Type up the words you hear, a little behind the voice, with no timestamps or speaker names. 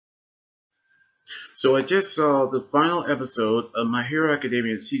So I just saw the final episode of My Hero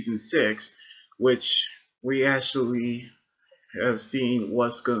Academia Season 6, which we actually have seen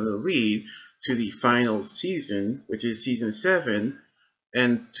what's going to lead to the final season, which is Season 7,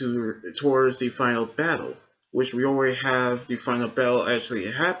 and towards the final battle, which we already have the final battle actually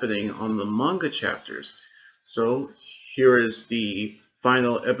happening on the manga chapters. So here is the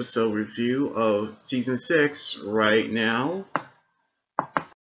final episode review of Season 6 right now.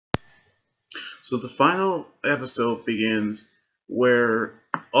 So the final episode begins where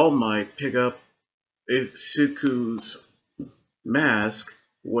All Might pick up Izuku's mask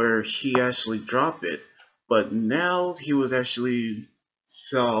where he actually dropped it, but now he was actually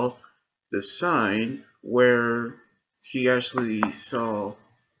saw the sign where he actually saw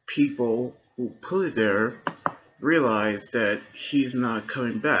people who put it there realize that he's not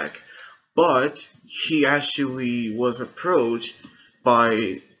coming back. But he actually was approached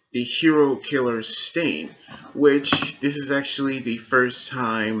by the hero killer Stain, which this is actually the first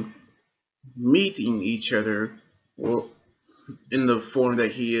time meeting each other, well, in the form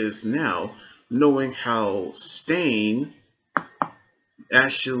that he is now, knowing how Stain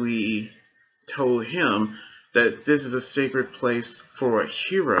actually told him that this is a sacred place for a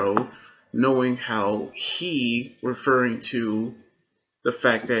hero, knowing how he, referring to the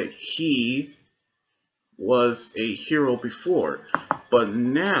fact that he was a hero before, but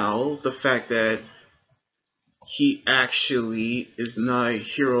now the fact that he actually is not a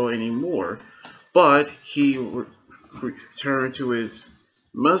hero anymore, but he returned to his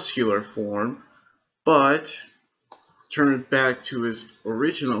muscular form, but turned back to his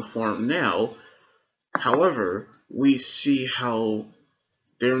original form now. However, we see how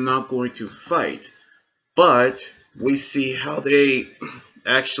they're not going to fight, but we see how they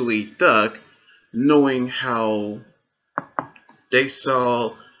actually duck, knowing how they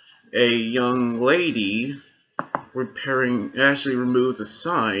saw a young lady actually remove the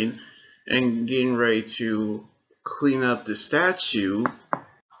sign and getting ready to clean up the statue,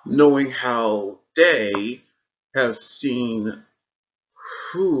 knowing how they have seen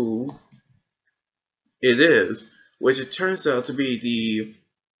who it is, which it turns out to be the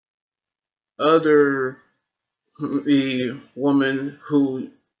woman who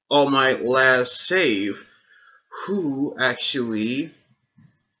All Might last saved, who actually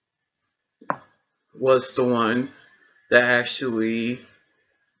was the one that actually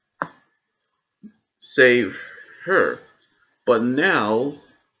saved her. But now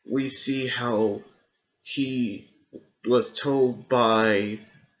we see how he was told by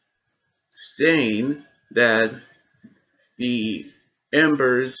Stain that the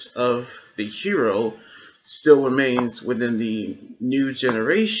embers of the hero still remains within the new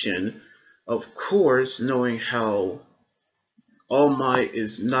generation. Of course, knowing how All Might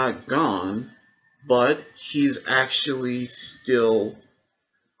is not gone, but he's actually still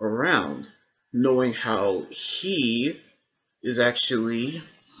around, knowing how he is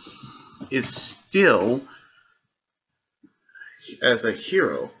still as a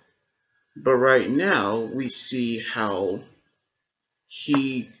hero. But right now we see how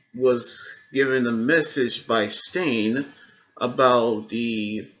he was given a message by Stain about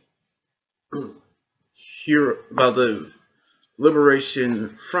the Liberation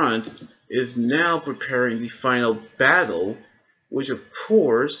Front is now preparing the final battle, which of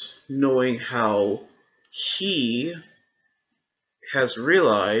course, knowing how he has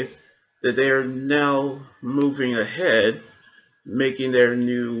realized that they are now moving ahead, making their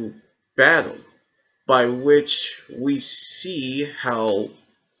new battle, by which we see how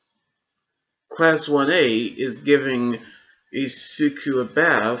Class 1A is giving Izuku a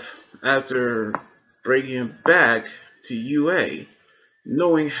bath after bringing him back to UA,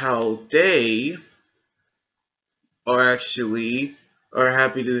 knowing how they are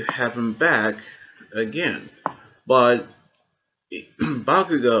happy to have him back again. But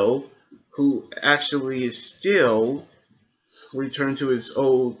Bakugo, who actually is still returned to his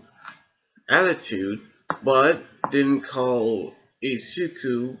old attitude, but didn't call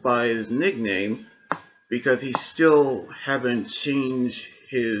Izuku by his nickname because he still haven't changed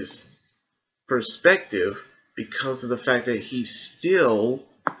his perspective because of the fact that he's still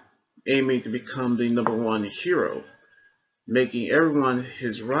aiming to become the #1 hero, making everyone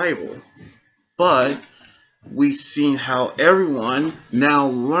his rival. But we've seen how everyone now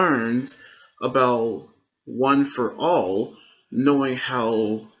learns about One for All, knowing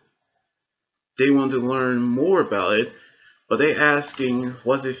how they want to learn more about it, but they asking,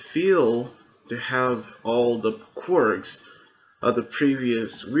 what's it feel to have all the quirks of the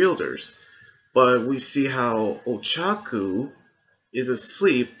previous wielders? But we see how Ochaku is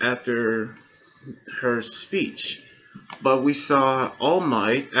asleep after her speech. But we saw All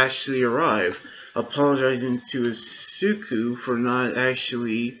Might actually arrive, apologizing to Izuku for not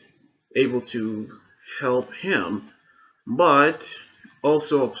actually able to help him, but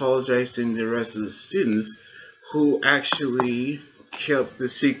also apologizing to the rest of the students who actually kept the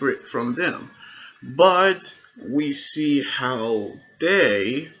secret from them. But we see how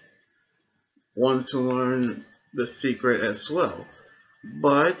they want to learn the secret as well.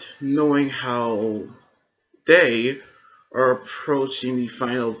 But knowing how they are approaching the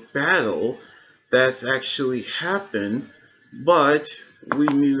final battle that's actually happened, but we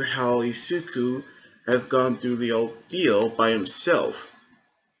knew how Izuku has gone through the ordeal by himself,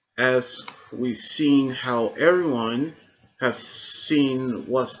 as we've seen how everyone have seen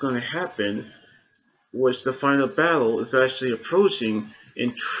what's going to happen, which the final battle is actually approaching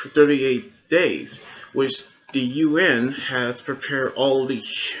in 38 days, which the UN has prepared all the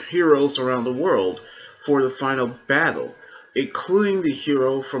heroes around the world for the final battle, including the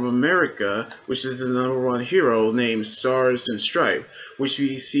hero from America, which is the #1 hero named Stars and Stripe, which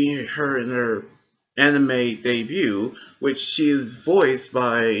we see her in her anime debut, which she is voiced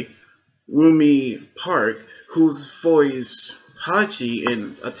by Rumi Park, who's voiced Hachi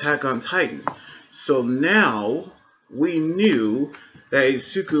in Attack on Titan. So now we knew that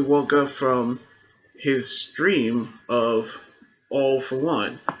Izuku woke up from his dream of All for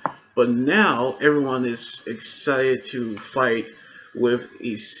One. But now everyone is excited to fight with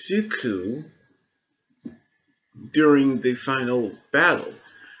Izuku during the final battle.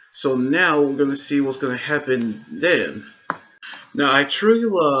 So now we're going to see what's going to happen then. Now I truly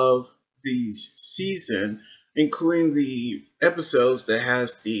love the season, including the episodes that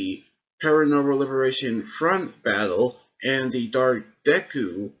has the Paranormal Liberation Front battle and the Dark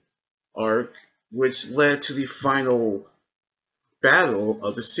Deku arc, which led to the final battle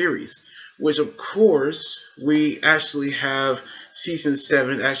of the series, which of course we actually have season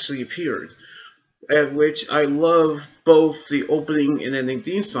 7 actually appeared, at which I love both the opening and ending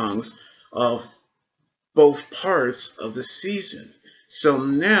theme songs of both parts of the season. So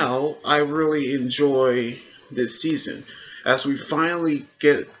now I really enjoy this season as we finally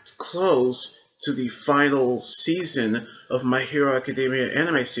get close to the final season of My Hero Academia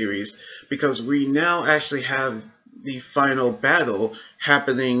anime series, because we now actually have the final battle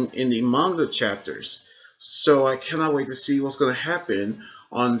happening in the manga chapters. So I cannot wait to see what's going to happen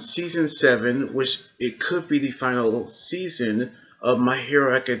on season 7, which it could be the final season of My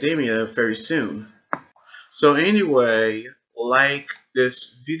Hero Academia very soon. So anyway, like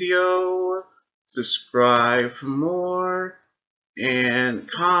this video, subscribe for more, and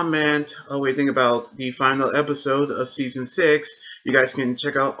comment what you think about the final episode of season 6. You guys can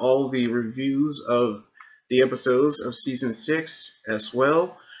check out all the reviews of the episodes of season 6 as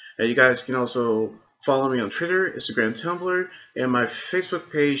well. And you guys can also follow me on Twitter, Instagram, Tumblr, and my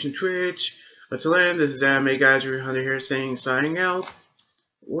Facebook page and Twitch. Until then, this is Anime Guys Review Hunter here saying signing out.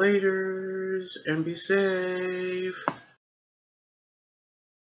 Laters, and be safe.